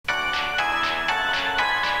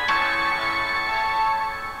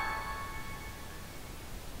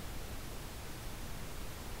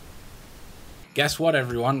Guess what,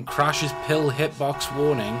 everyone? Crash's pill hitbox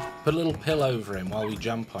warning. Put a little pill over him while we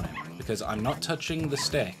jump on him. Because I'm not touching the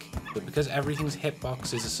stick, but because everything's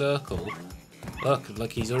hitbox is a circle,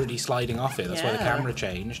 look, he's already sliding off it. That's why the camera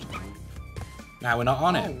changed. Now we're not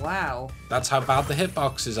on it. Oh, wow. That's how bad the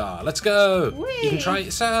hitboxes are. Let's go! Whee! You can try it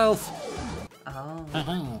yourself!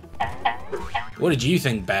 Oh. What did you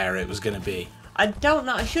think, Bear, it was going to be? I don't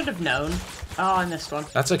know. I should have known. Oh, I missed one.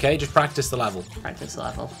 That's okay, just practice the level. Practice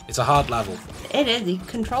level. It's a hard level. It is. He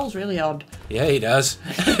controls really odd. Yeah, he does.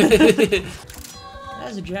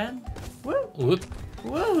 There's a gem. Woo! Whoop.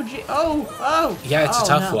 Whoa! Oh! Yeah, it's a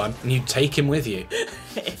tough no. one, and you take him with you.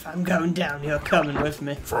 If I'm going down, you're coming with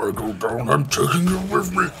me. If I go down, I'm taking you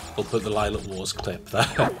with me. We'll put the Lilac Wars clip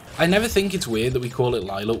there. I never think it's weird that we call it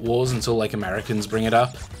Lilac Wars until, like, Americans bring it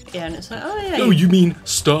up. Yeah, and it's like, oh yeah. Oh, you mean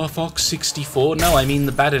Star Fox 64? No, I mean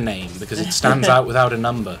the better name, because it stands out without a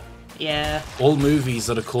number. Yeah. All movies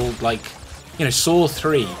that are called, like, you know, Saw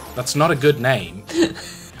 3, that's not a good name.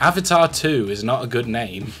 Avatar 2 is not a good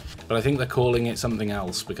name. But I think they're calling it something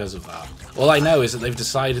else because of that. All I know is that they've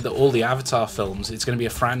decided that all the Avatar films, it's going to be a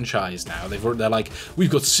franchise now. They're like, we've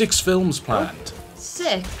got 6 films planned.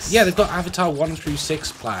 6? Yeah, they've got Avatar 1 through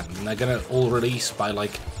 6 planned, and they're going to all release by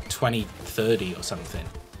like 2030 or something.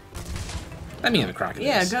 Let me have a crack at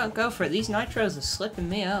this. Yeah, go for it. These nitros are slipping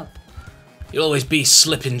me up. You'll always be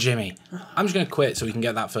slipping, Jimmy. I'm just going to quit so we can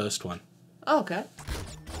get that first one. Oh, okay.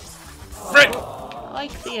 Frick! I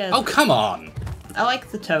like the... Oh, come on! I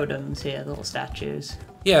like the totems here, the little statues.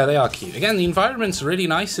 Yeah, they are cute. Again, the environments are really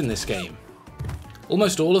nice in this game.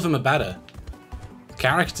 Almost all of them are better.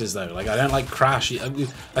 Characters, though, like, I don't like Crash.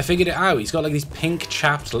 I figured it out. He's got, like, these pink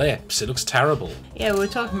chapped lips. It looks terrible. Yeah, we were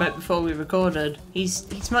talking about it before we recorded.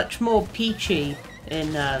 He's much more peachy in...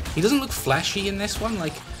 He doesn't look fleshy in this one.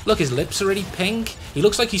 Like, look, his lips are really pink. He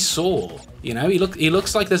looks like he's sore. You know, he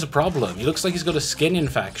looks like there's a problem. He looks like he's got a skin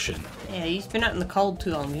infection. Yeah, he's been out in the cold too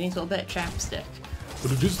long. He needs a little bit of chapstick.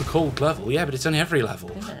 But it is the cold level. Yeah, but it's on every level.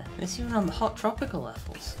 Yeah, it's even on the hot tropical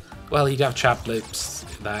levels. Well, he'd have chapped lips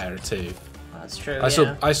there, too. That's true,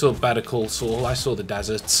 I saw Better Call Saul. I saw the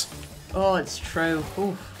deserts. Oh, it's true.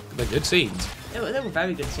 Oof. They're good scenes. They were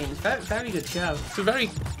very good scenes. Very good show. It's a very...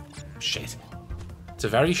 Shit. It's a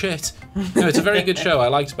very shit. No, it's a very good show. I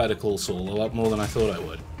liked Better Call Saul a lot more than I thought I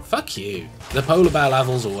would. Fuck you. The polar bear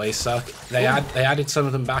levels always suck. They added some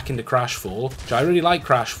of them back into Crash 4, which I really like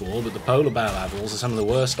Crash 4, but the polar bear levels are some of the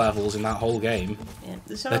worst levels in that whole game. Yeah,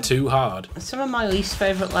 they're too hard. Some of my least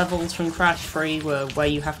favourite levels from Crash 3 were where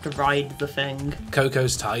you have to ride the thing.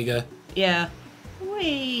 Coco's Tiger. Yeah.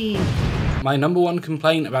 Whee! My number one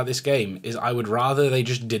complaint about this game is I would rather they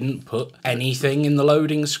just didn't put anything in the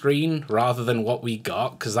loading screen rather than what we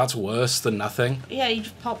got, because that's worse than nothing. Yeah, he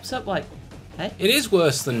just pops up like... Hey? It is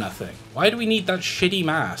worse than nothing. Why do we need that shitty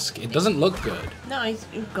mask? It doesn't look good. No, he's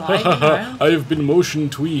gliding around. I have been motion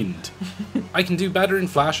tweened. I can do better in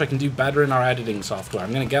Flash. I can do better in our editing software.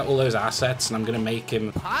 I'm going to get all those assets and I'm going to make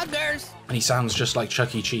him... Poggers! And he sounds just like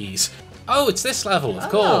Chuck E. Cheese. Oh, it's this level, of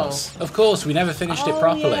course. Of course, we never finished it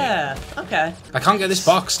properly. Yeah, okay. I can't get this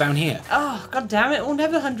box down here. Oh, god damn it, we'll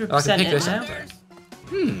never 100% I can pick it this now. up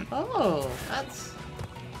then. Oh, that's...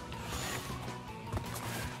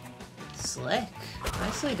 slick.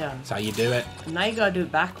 Nicely done. That's how you do it. Now you gotta do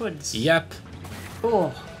it backwards. Yep.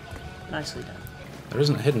 Oh, nicely done. There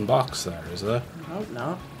isn't a hidden box there, is there? I hope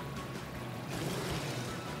not.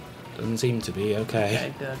 Doesn't seem to be, okay.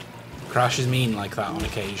 Okay, good. Crash is mean like that on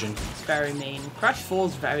occasion. It's very mean. Crash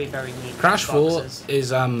 4's very, very mean. Crash 4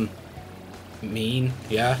 is, mean,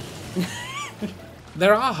 yeah.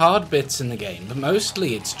 There are hard bits in the game, but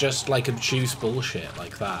mostly it's just like obtuse bullshit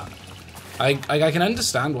like that. I can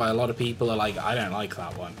understand why a lot of people are like, I don't like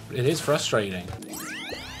that one. It is frustrating.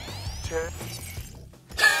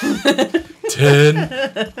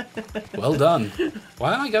 10. Well done.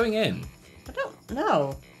 Why am I going in? I don't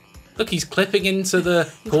know. Look, he's clipping into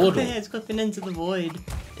the portal. Yeah, it's clipping into the void.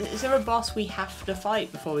 Is there a boss we have to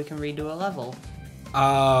fight before we can redo a level?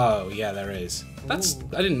 Oh, yeah, there is. I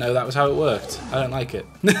didn't know that was how it worked. I don't like it.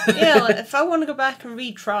 Yeah, like, if I want to go back and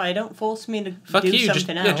retry, don't force me to Fuck do you,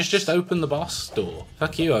 something else. Yeah, just open the boss door.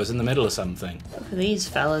 Fuck you, I was in the middle of something. Look at these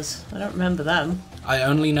fellas. I don't remember them. I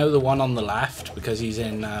only know the one on the left because he's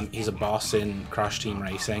in. He's a boss in Crash Team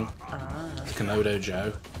Racing. It's Komodo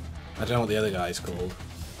Joe. I don't know what the other guy's called.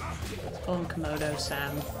 Call him Komodo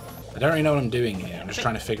Sam. I don't really know what I'm doing here. I'm just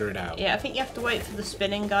trying to figure it out. Yeah, I think you have to wait for the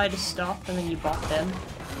spinning guy to stop and then you bop him.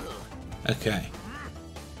 Okay.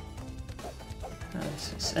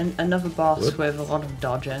 It's another boss with a lot of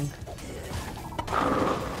dodging.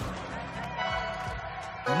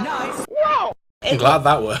 Nice. Whoa! I'm glad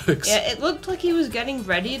that works. Yeah, it looked like he was getting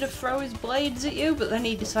ready to throw his blades at you, but then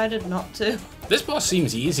he decided not to. This boss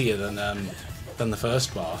seems easier than the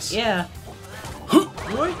first boss. Yeah.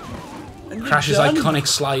 Crash's iconic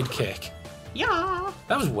slide kick. Yeah.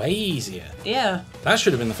 That was way easier. Yeah. That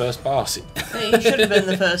should have been the first boss. He should have been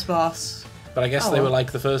the first boss. But I guess they were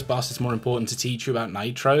like, the first boss, it's more important to teach you about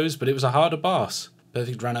nitros, but it was a harder boss.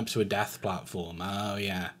 Perfect run up to a death platform. Oh,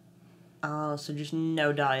 yeah. Oh, so just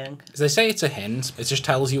no dying. As they say, it's a hint. It just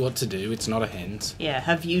tells you what to do. It's not a hint. Yeah,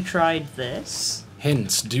 have you tried this?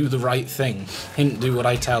 Hint, do the right thing. Hint, do what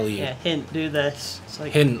I tell you. Yeah, hint, do this. It's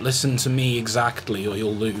like, Hint, listen to me exactly or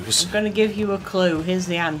you'll lose. I'm gonna give you a clue. Here's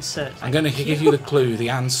the answer. I'm going to give you the clue. The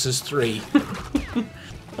answer's 3.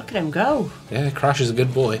 Look at him go. Yeah, Crash is a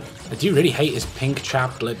good boy. I do really hate his pink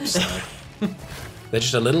chapped lips, though. They're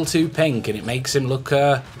just a little too pink, and it makes him look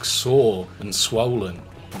sore and swollen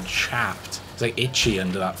and chapped. It's like itchy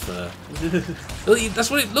under that fur. That's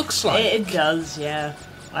what it looks like. It does, yeah.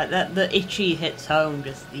 Like that, the itchy hits home.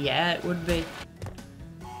 Just yeah, it would be.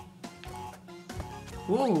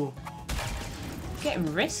 Ooh,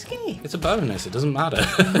 getting risky. It's a bonus. It doesn't matter.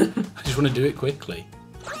 I just want to do it quickly.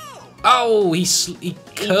 Oh, he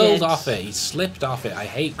curled off it. He slipped off it. I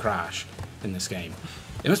hate Crash in this game.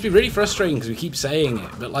 It must be really frustrating because we keep saying it,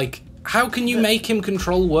 but like, how can you make him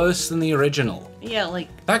control worse than the original? Yeah, like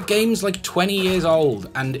that game's like 20 years old,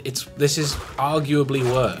 and this is arguably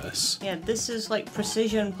worse. Yeah, this is like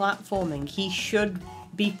precision platforming. He should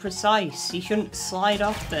be precise. He shouldn't slide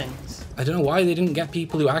off things. I don't know why they didn't get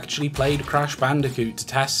people who actually played Crash Bandicoot to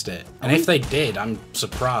test it. And if they did, I'm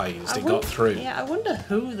surprised it got through. Yeah, I wonder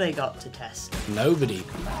who they got to test it. Nobody.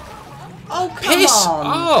 Oh, come Piss on!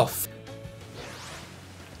 off!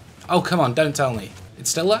 Oh, come on, don't tell me. It's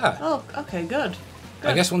still there. Oh, okay, good.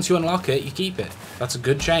 I guess once you unlock it, you keep it. That's a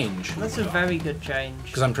good change. That's a very good change.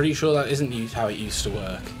 Because I'm pretty sure that isn't how it used to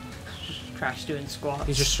work. Crash doing squats.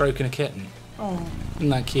 He's just stroking a kitten. Oh. Isn't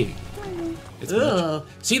that cute? It's Ugh.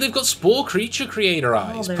 See, they've got Spore Creature Creator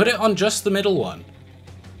eyes. they're- Put it on just the middle one.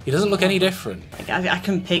 He doesn't look any different. I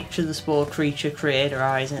can picture the Spore Creature Creator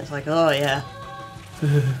eyes, and it's like, oh yeah.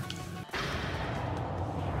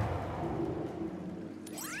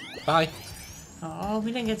 Bye. Oh,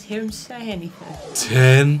 we didn't get to hear him say anything.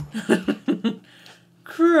 10.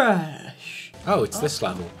 Crash. Oh, it's this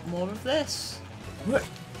level. More of this.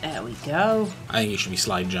 There we go. I think you should be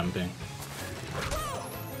slide jumping.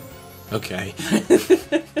 Okay.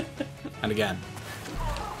 And again.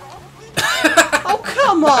 Oh,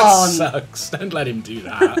 come That on! sucks. Don't let him do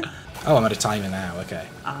that. Oh, I'm at a timer now. Okay.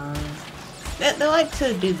 They like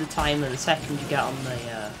to do the timer the second you get on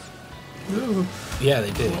the Yeah,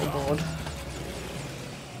 they do. board.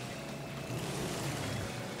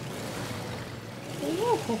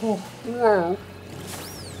 Whoa.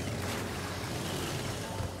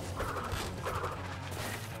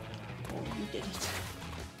 Oh, you did it.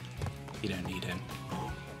 You don't need him.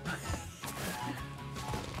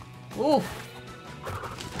 Oh.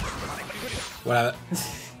 Whatever.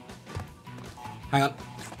 Hang on.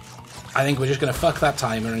 I think we're just going to fuck that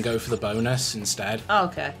timer and go for the bonus instead. Oh,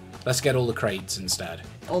 okay. Let's get all the crates instead.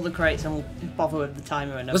 All the crates, and we'll bother with the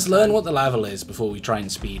timer another Let's learn what the level is before we try and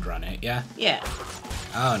speedrun it, yeah? Yeah.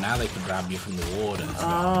 Oh, now they can grab you from the water.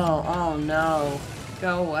 Oh no.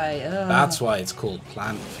 Go away. Ugh. That's why it's called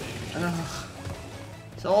plant food. Ugh.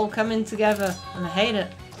 It's all coming together, and I hate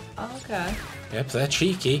it. Oh, okay. Yep, they're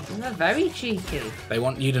cheeky. They're very cheeky. They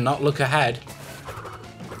want you to not look ahead.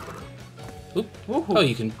 Oop. Woohoo. Oh,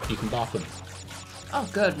 you can bop them. Oh,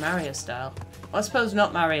 good, Mario style. Well, I suppose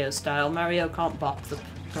not Mario style. Mario can't bop the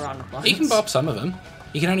piranha plants. You can bop some of them.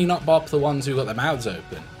 You can only not bop the ones who've got their mouths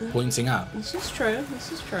open, pointing up. This is true.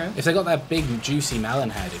 This is true. If they got that big juicy melon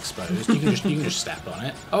head exposed, you can just step on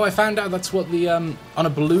it. Oh, I found out that's what the on a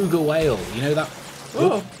beluga whale. You know that?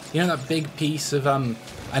 Oh. You know that big piece of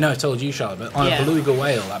I know I told you, Charlotte, but on Yeah. a beluga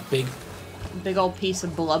whale, that big. Big old piece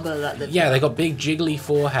of blubber that they. Yeah, they got big jiggly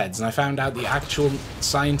foreheads, and I found out the actual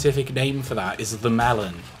scientific name for that is the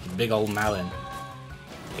melon. Big old melon.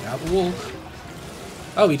 Get out the wall.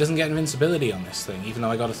 Oh, he doesn't get invincibility on this thing, even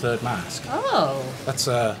though I got a third mask. Oh. That's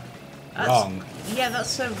wrong. Yeah,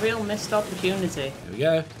 that's a real missed opportunity. Here we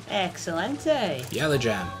go. Excellente. Yellow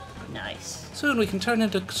gem. Nice. Soon we can turn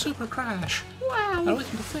into Super Crash. And Wow. we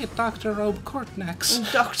can defeat Dr. Robe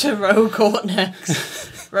Cortnex. Dr.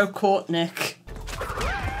 Rokortnex. Rokortnik.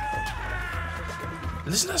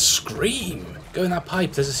 Listen to that scream. Go in that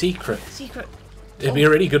pipe, there's a secret. Secret. It'd be a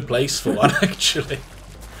really good place for one, actually.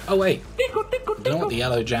 Oh, wait. I don't know what the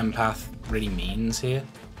yellow gem path really means here.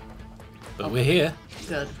 But we're here.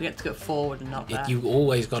 Good. We get to go forward and not back. You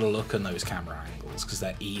always got to look on those camera angles, because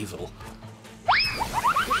they're evil.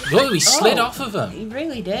 Whoa, he slid off of them. He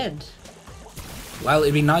really did. Well,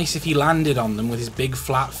 it'd be nice if he landed on them with his big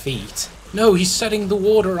flat feet. No, he's setting the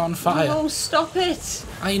water on fire. No, stop it.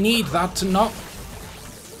 I need that to not...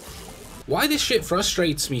 Why this shit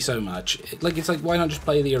frustrates me so much? It's like, why not just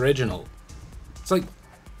play the original? It's like...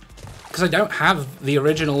 Because I don't have the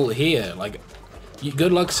original here. Like,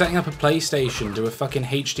 good luck setting up a PlayStation to a fucking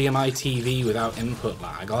HDMI TV without input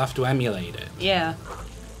lag. I'll have to emulate it. Yeah.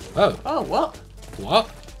 Oh. Oh, what? What?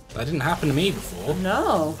 That didn't happen to me before.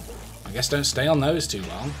 No. I guess don't stay on those too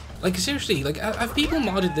long. Like, seriously, like, have people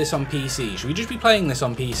modded this on PC? Should we just be playing this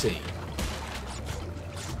on PC?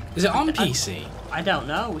 Is it on PC? I don't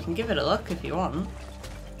know. We can give it a look if you want.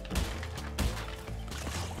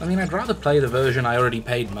 I mean, I'd rather play the version I already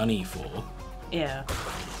paid money for. Yeah.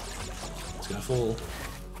 It's gonna fall.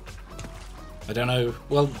 I don't know.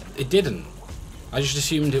 Well, it didn't. I just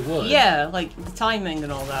assumed it would. Yeah, like the timing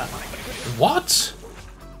and all that. What?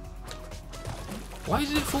 Why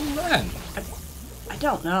did it fall then? I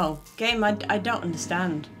don't know. Game, I don't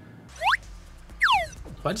understand.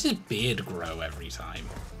 Why does his beard grow every time?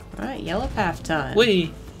 Right, yellow path time.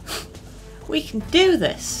 We can do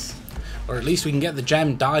this. Or at least we can get the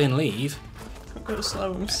gem, die and leave. Go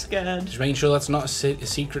slow, I'm scared. Just making sure that's not a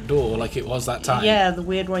secret door like it was that time. Yeah, the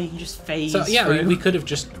weird one you can just phase So yeah, through. we could have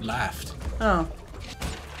just left. Oh.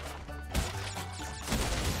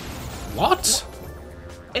 What?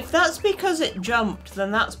 If that's because it jumped,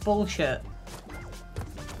 then that's bullshit.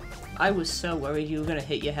 I was so worried you were going to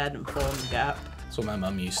hit your head and fall in the gap. That's what my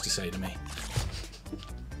mum used to say to me.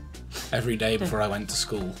 Every day before I went to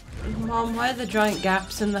school. Mom, why are there giant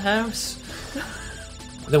gaps in the house?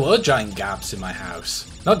 There were giant gaps in my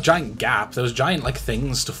house. Not giant gap, there was giant, like,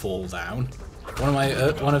 things to fall down.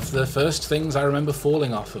 One of the first things I remember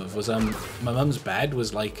falling off of was, my mum's bed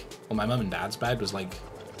was, like... Well, my mum and dad's bed was, like,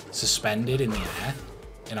 suspended in the air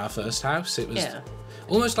in our first house. It was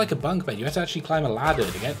almost like a bunk bed. You had to actually climb a ladder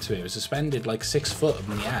to get to it. It was suspended, like, 6 foot up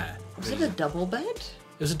in the air. Was it a double bed?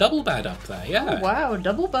 It was a double bed up there, yeah. Oh, wow, a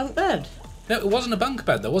double bunk bed. No, it wasn't a bunk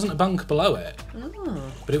bed. There wasn't a bunk below it.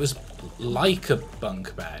 Oh. But it was like a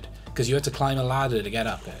bunk bed, because you had to climb a ladder to get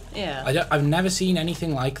up it. Yeah. I've never seen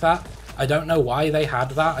anything like that. I don't know why they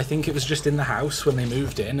had that. I think it was just in the house when they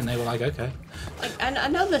moved in, and they were like, okay. Like, and I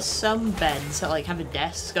know there's some beds that like have a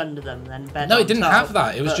desk under them, then bed. No, on it didn't top, have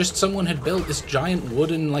that. It was but... just someone had built this giant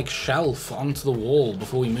wooden like shelf onto the wall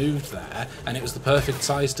before we moved there, and it was the perfect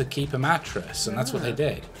size to keep a mattress, and that's what they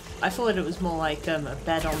did. I thought it was more like a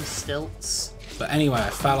bed on stilts. But anyway, I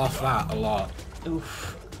fell off that a lot.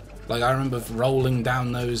 Oof. Like, I remember rolling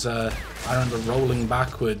down those, I remember rolling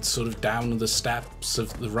backwards, sort of down the steps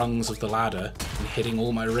of the rungs of the ladder, and hitting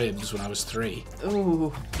all my ribs when I was 3.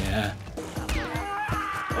 Ooh. Yeah.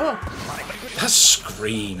 Oh. That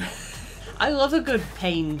scream. I love a good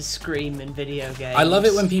pained scream in video games. I love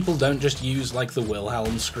it when people don't just use, like, the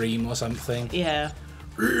Wilhelm scream or something. Yeah.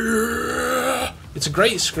 It's a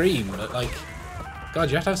great scream, but, like, God,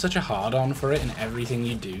 you have to have such a hard-on for it in everything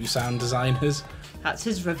you do, sound designers. That's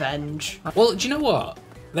his revenge. Well, do you know what?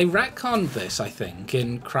 They retconned this, I think,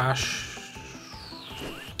 in Crash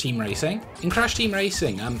Team Racing. In Crash Team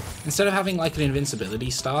Racing, instead of having like an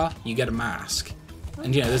invincibility star, you get a mask.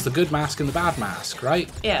 And you know, there's the good mask and the bad mask, right?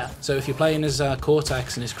 Yeah. So if you're playing as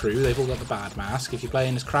Cortex and his crew, they've all got the bad mask. If you're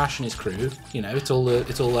playing as Crash and his crew, you know, it's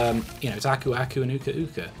Aku Aku and Uka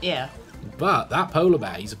Uka. Yeah. But that polar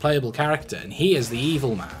bear, he's a playable character, and he is the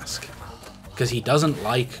evil mask. Because he doesn't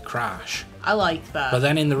like Crash. I like that. But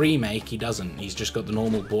then in the remake, he doesn't. He's just got the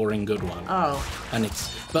normal, boring, good one. Oh. And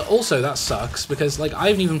but also that sucks because like I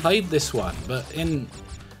haven't even played this one. But in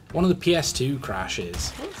one of the PS2 Crashes,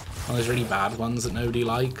 one of those really bad ones that nobody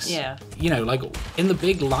likes. Yeah. You know, like in the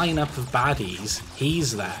big lineup of baddies,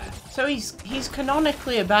 he's there. So he's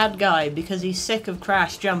canonically a bad guy because he's sick of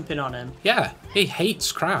Crash jumping on him. Yeah, he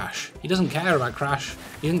hates Crash. He doesn't care about Crash.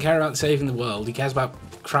 He doesn't care about saving the world. He cares about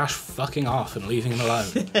Crash fucking off and leaving him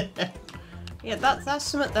alone. Yeah, that's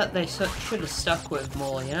something that they should have stuck with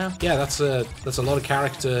more, you know? Yeah, that's a lot of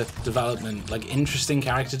character development, like interesting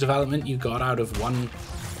character development you got out of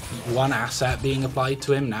one asset being applied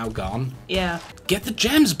to him, now gone. Yeah. Get the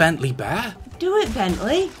gems, Bentley Bear! Do it,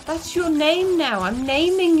 Bentley. That's your name now. I'm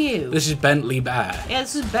naming you. This is Bentley Bear. Yeah,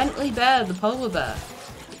 this is Bentley Bear, the polar bear.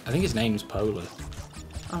 I think his name's Polar.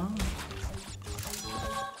 Oh.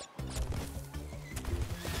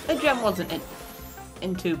 The gem wasn't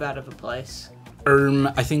in too bad of a place.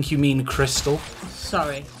 I think you mean Crystal.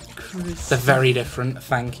 Sorry. Crystal. They're very different,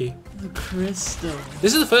 thank you. The crystal.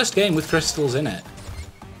 This is the first game with crystals in it.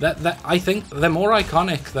 That I think they're more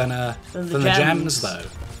iconic than the gems, though.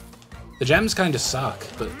 The gems kind of suck,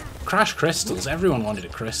 but Crash crystals. Everyone wanted a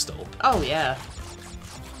crystal. Oh, yeah.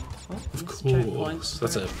 Oh, Of checkpoints. course.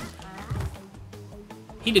 That's a...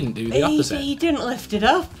 He didn't do the opposite. He didn't lift it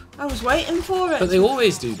up. I was waiting for it. But they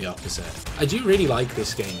always do the opposite. I do really like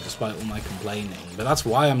this game, despite all my complaining. But that's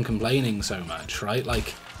why I'm complaining so much, right?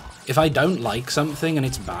 Like, if I don't like something and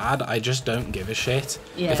it's bad, I just don't give a shit.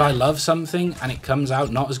 Yeah. If I love something and it comes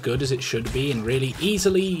out not as good as it should be in really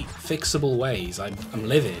easily fixable ways, I'm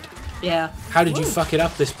livid. Yeah. How did you fuck it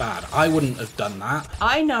up this bad? I wouldn't have done that.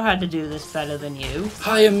 I know how to do this better than you.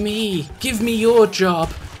 Hire me. Give me your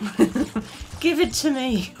job. Give it to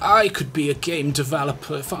me. I could be a game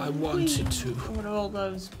developer if I wanted to. What are all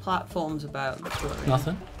those platforms about?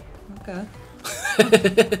 Nothing. Okay.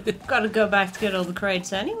 Gotta go back to get all the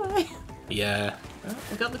crates anyway. Yeah. Oh,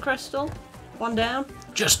 we got the crystal. One down.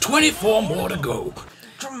 Just 24 more to go.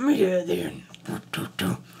 Come here then.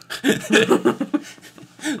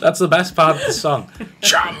 That's the best part of the song.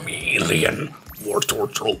 Chameleon,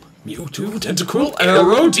 wartortle, Mewtwo, tentacle,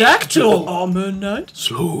 aerodactyl, Ammonite.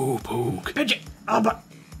 slowpoke. Pidgey.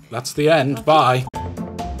 That's the end. Bye.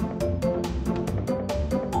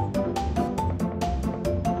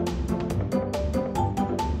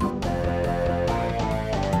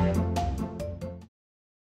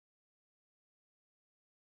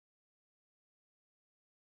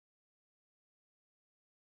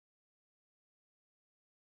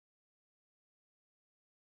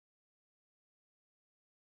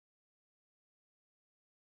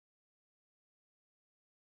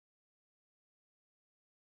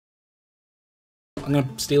 I'm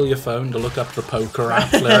going to steal your phone to look up the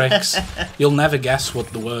PokéRAP lyrics. You'll never guess what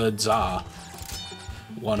the words are.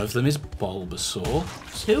 One of them is Bulbasaur.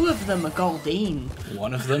 Two of them are Goldeen.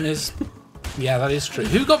 One of them is... Yeah, that is true.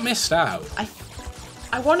 Who got missed out?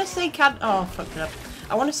 I want to say Oh, fuck it up.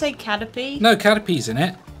 I want to say Caterpie. No, Caterpie's in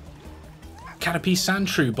it. Caterpie,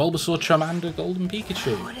 Sandshrew, Bulbasaur, Charmander, Golden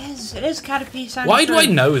Pikachu. Oh, it is. It is Caterpie. Sandshrew. Why do I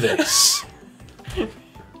know this?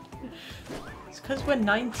 Because we're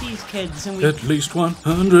 90s kids and we... At least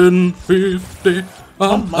 150.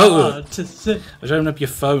 to say. I was opening up your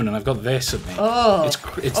phone and I've got this at me. Oh.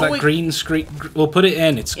 It's that green screen. We'll put it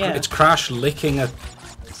in. It's Crash licking a...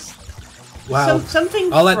 Wow.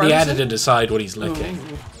 Something I'll let the frozen? editor decide what he's licking.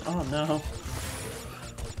 Oh no.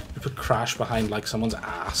 You put Crash behind like someone's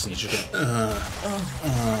ass and he's just going...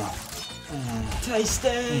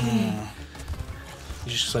 Tasty.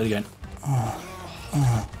 He's just slowly going...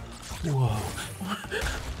 Whoa.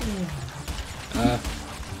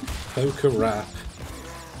 PokéRAP.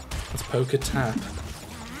 That's PokéTap.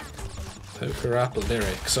 PokéRAP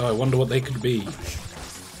lyrics. So I wonder what they could be.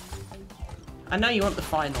 I know you want the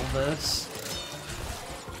final verse.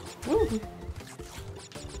 Woo.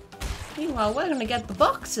 Meanwhile, we're gonna get the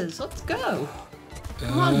boxes. Let's go.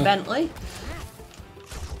 Come on, Bentley.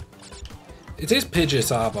 It is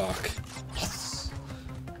Pidgeot Arbok. Yes.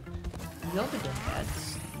 You're the dickheads.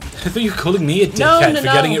 I thought you were calling me a dickhead for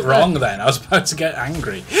getting it wrong then. I was about to get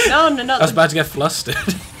angry. No. I was about to get flustered.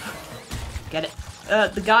 Get it.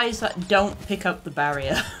 The guys that don't pick up the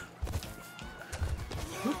barrier.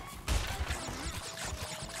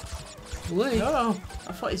 Wee. Oh,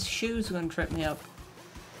 I thought his shoes were going to trip me up.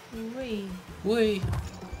 Wee. Wee.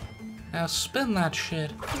 Now spin that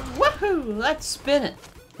shit. Woohoo! Let's spin it.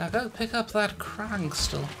 Now go pick up that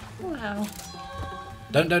crankstill. Wow.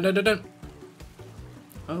 Don't.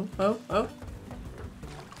 Oh.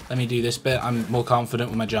 Let me do this bit. I'm more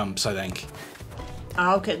confident with my jumps, I think.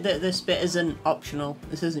 Ah, okay, this bit isn't optional.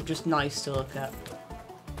 This isn't just nice to look at.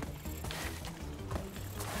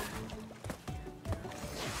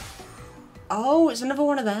 Oh, it's another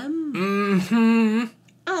one of them. Mm-hmm.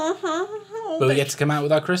 Uh-huh. But we get to come out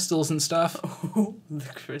with our crystals and stuff. Oh, the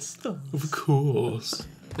crystals. Of course.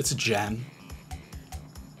 It's a gem.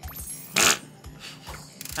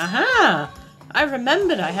 Aha! I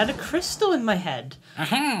remembered I had a crystal in my head.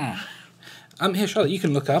 Aha! Here, Charlotte, you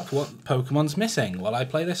can look up what Pokemon's missing while I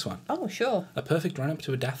play this one. Oh, sure. A perfect run-up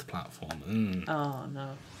to a death platform. Oh,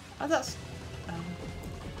 no. Oh, that's...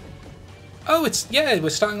 Oh, we're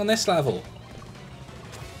starting on this level.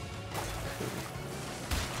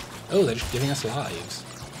 Oh, they're just giving us lives.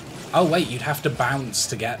 Oh, wait, you'd have to bounce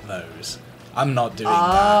to get those. I'm not doing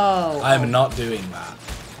that. I'm not doing that.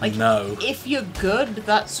 Like, no. If you're good,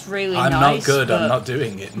 that's really nice. I'm not good, but... I'm not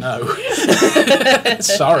doing it, no.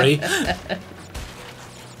 Sorry.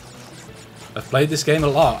 I've played this game a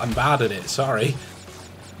lot, I'm bad at it, sorry.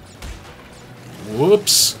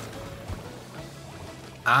 Whoops.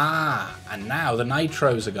 Ah, and now the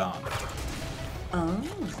nitros are gone. Oh.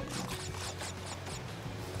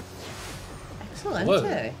 Excellent.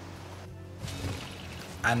 Whoa.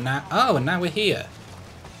 And now, and now we're here.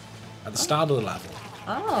 at the start of the level.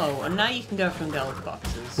 Oh, and now you can go from gold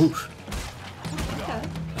boxes. Oof. Okay.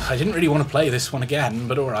 I didn't really want to play this one again,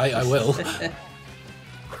 but alright, I will.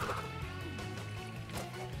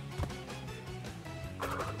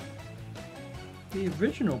 The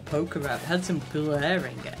original PokéRAP had some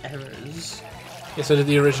glaring errors. Yeah, so did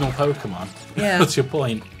the original Pokemon. Yeah. What's your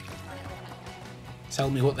point? Tell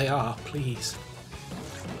me what they are, please.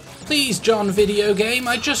 Please, John Video Game,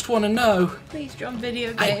 I just want to know. Please, John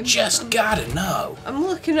Video Game. I just gotta know. I'm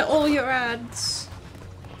looking at all your ads.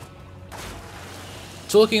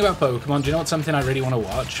 Talking about Pokemon, do you know what's something I really want to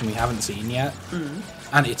watch and we haven't seen yet?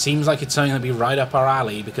 And it seems like it's something that'd be right up our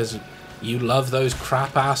alley because you love those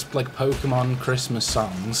crap-ass like Pokemon Christmas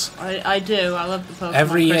songs. I do. I love the Pokemon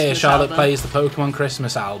Every year, Christmas Charlotte album. plays the Pokemon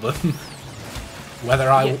Christmas album. whether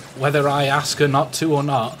I ask her not to or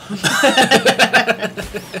not.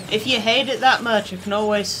 If you hate it that much, you can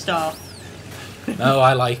always stop. No,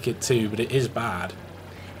 I like it too, but it is bad.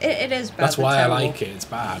 It is bad. That's why I terrible. like it. It's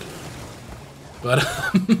bad. But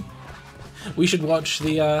we should watch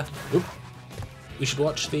the. We should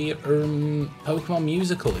watch the Pokemon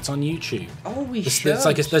musical. It's on YouTube. Oh, we should. It's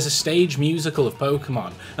like there's a stage musical of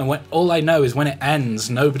Pokemon, and all I know is when it ends,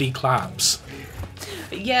 nobody claps.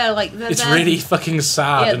 Yeah, like It's really fucking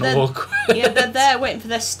sad and awkward. Yeah, they're there waiting for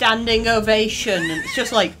their standing ovation, and it's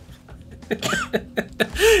just like.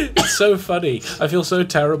 It's so funny. I feel so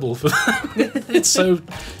terrible for them. It's so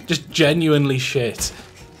just genuinely shit.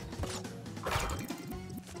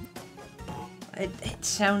 It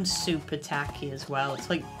sounds super tacky as well. It's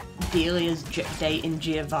like Delia's dating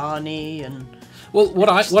Giovanni, and Well,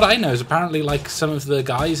 what I know is apparently like some of the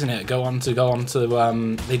guys in it go on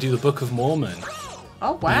to they do the Book of Mormon.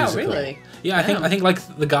 oh wow, musical. really? Yeah, I think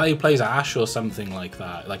like the guy who plays Ash or something like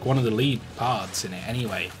that, like one of the lead parts in it.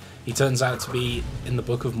 Anyway, he turns out to be in the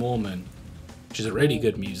Book of Mormon, which is a really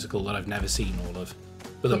good musical that I've never seen all of.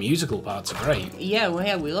 But the musical parts are great. Yeah, well,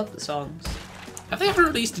 yeah, we love the songs. Have they ever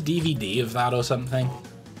released a DVD of that or something?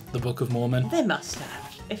 The Book of Mormon? They must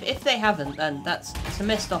have. If they haven't, then it's a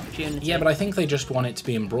missed opportunity. Yeah, but I think they just want it to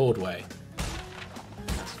be in Broadway.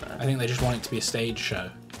 That's fair. I think they just want it to be a stage show.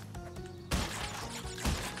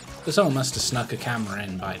 But someone must have snuck a camera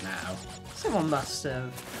in by now. Someone must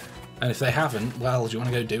have. And if they haven't, well, do you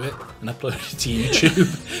want to go do it and upload it to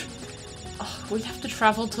YouTube? Oh, we'd have to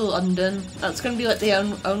travel to London. That's going to be like the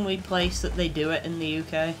only place that they do it in the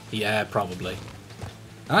UK. Yeah, probably.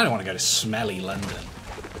 And I don't want to go to smelly London.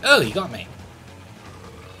 Oh, you got me.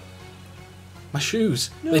 My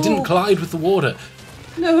shoes. No. They didn't collide with the water.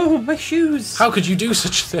 No, my shoes. How could you do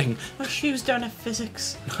such a thing? My shoes don't have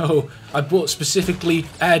physics. No, I bought specifically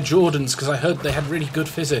Air Jordans because I heard they had really good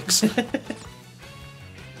physics.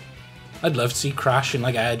 I'd love to see Crash in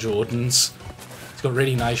like Air Jordans. He's got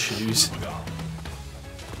really nice shoes.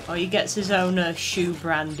 Oh, he gets his own shoe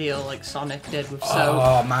brand deal like Sonic did with soap.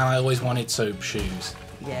 Oh man, I always wanted soap shoes.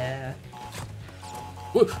 Yeah.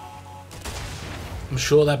 Whoa. I'm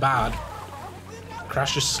sure they're bad.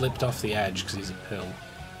 Crash just slipped off the edge because he's a pill.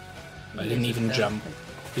 I didn't even jump.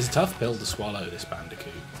 He's a tough pill to swallow, this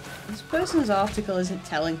Bandicoot. This person's article isn't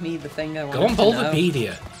telling me the thing I want Go on to know.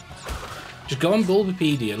 Bulbapedia. Just go on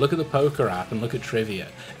Bulbapedia, look at the PokéRAP and look at trivia.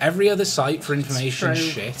 Every other site for information is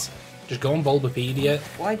true. shit. Just go on Bulbapedia.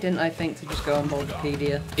 Why didn't I think to just go on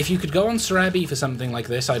Bulbapedia? If you could go on Cerebi for something like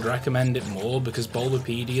this, I'd recommend it more because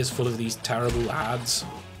Bulbapedia is full of these terrible ads.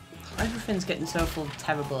 Everything's getting so full of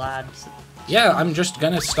terrible ads. Yeah, I'm just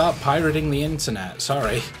gonna start pirating the internet,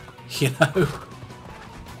 sorry. You know?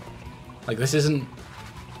 Like, this isn't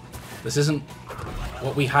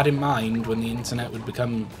what we had in mind when the internet would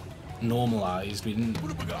become normalized. We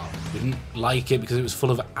didn't like it because it was full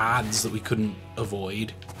of ads that we couldn't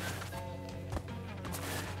avoid.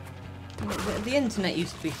 The internet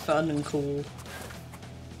used to be fun and cool.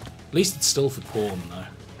 At least it's still for porn, though.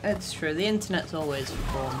 It's true, the internet's always for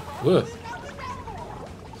porn. Whoa.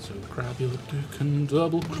 So grab your dick and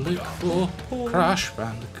double click for Crash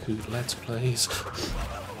Bandicoot Let's Plays.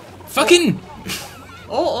 Fucking!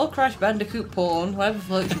 Or Crash Bandicoot porn, whatever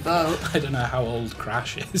floats your boat. I don't know how old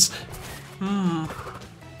Crash is.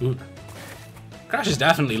 Ooh. Crash is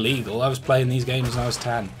definitely legal. I was playing these games when I was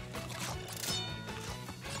 10.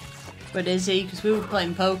 But is he? Because we were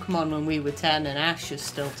playing Pokemon when we were 10 and Ash is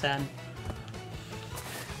still 10.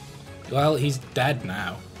 Well, he's dead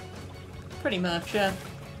now. Pretty much, yeah.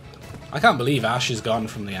 I can't believe Ash is gone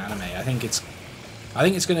from the anime. I think it's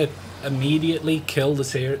going to immediately kill the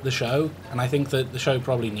show, and I think that the show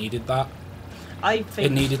probably needed that. I think...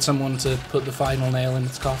 It needed someone to put the final nail in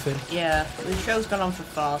its coffin. Yeah, the show's gone on for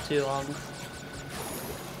far too long.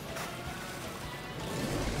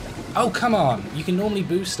 Oh, come on. You can normally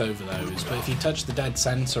boost over those, but if you touch the dead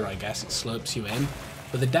center, I guess it slurps you in.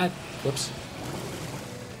 But the dead... Whoops.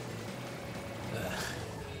 Ugh.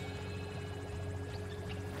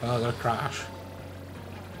 Oh, I gotta crash.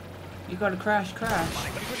 You gotta crash.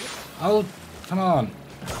 Oh, come on.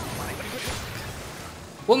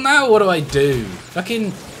 Well, now what do I do?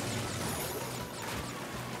 Fucking...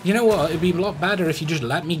 You know what? It'd be a lot better if you just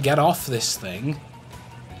let me get off this thing.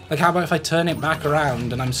 Like, how about if I turn it back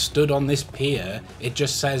around and I'm stood on this pier, it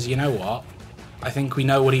just says, you know what? I think we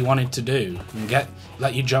know what he wanted to do. And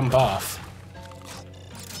let you jump off.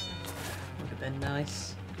 Would have been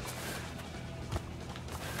nice.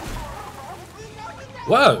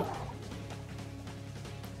 Whoa!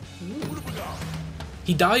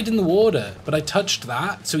 He died in the water, but I touched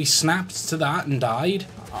that, so he snapped to that and died.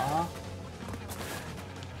 Aww.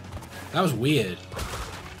 That was weird.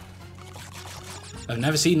 I've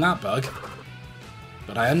never seen that bug,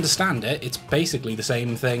 but I understand it. It's basically the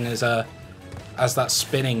same thing as that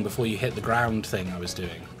spinning before you hit the ground thing I was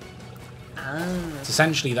doing. Ah. It's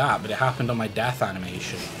essentially that, but it happened on my death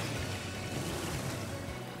animation.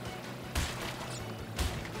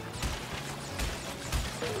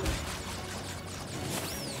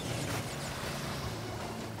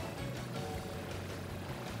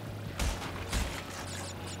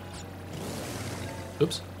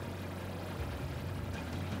 Oops.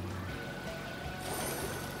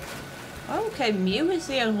 Okay, Mew is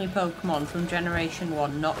the only Pokemon from Generation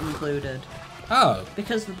 1 not included. Oh.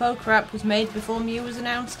 Because the PokéRAP was made before Mew was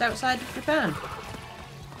announced outside of Japan.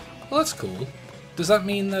 Well, that's cool. Does that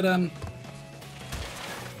mean that,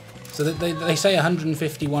 So that they say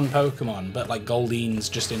 151 Pokemon, but, like, Goldine's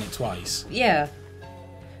just in it twice? Yeah.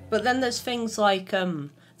 But then there's things like,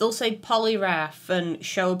 they'll say PolyRAF and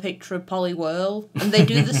show a picture of Poliwhirl, and they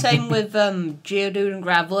do the same with, Geodude and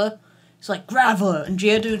Graveler. It's like, Graveler, and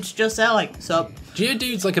Geodude's just there like, sup?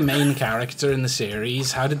 Geodude's like a main character in the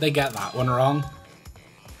series. How did they get that one wrong?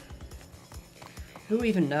 Who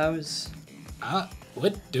even knows?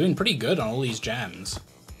 We're doing pretty good on all these gems.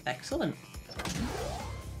 Excellent.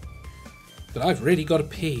 But I've really got to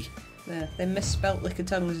pee. Yeah, they misspelt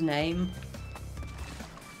Lickitung's name.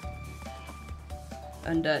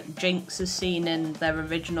 And Jinx is seen in their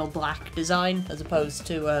original black design, as opposed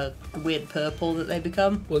to the weird purple that they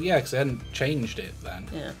become. Well, yeah, because they hadn't changed it then.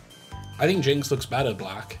 Yeah. I think Jinx looks better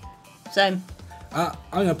black. Same. I'm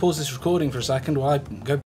going to pause this recording for a second while I go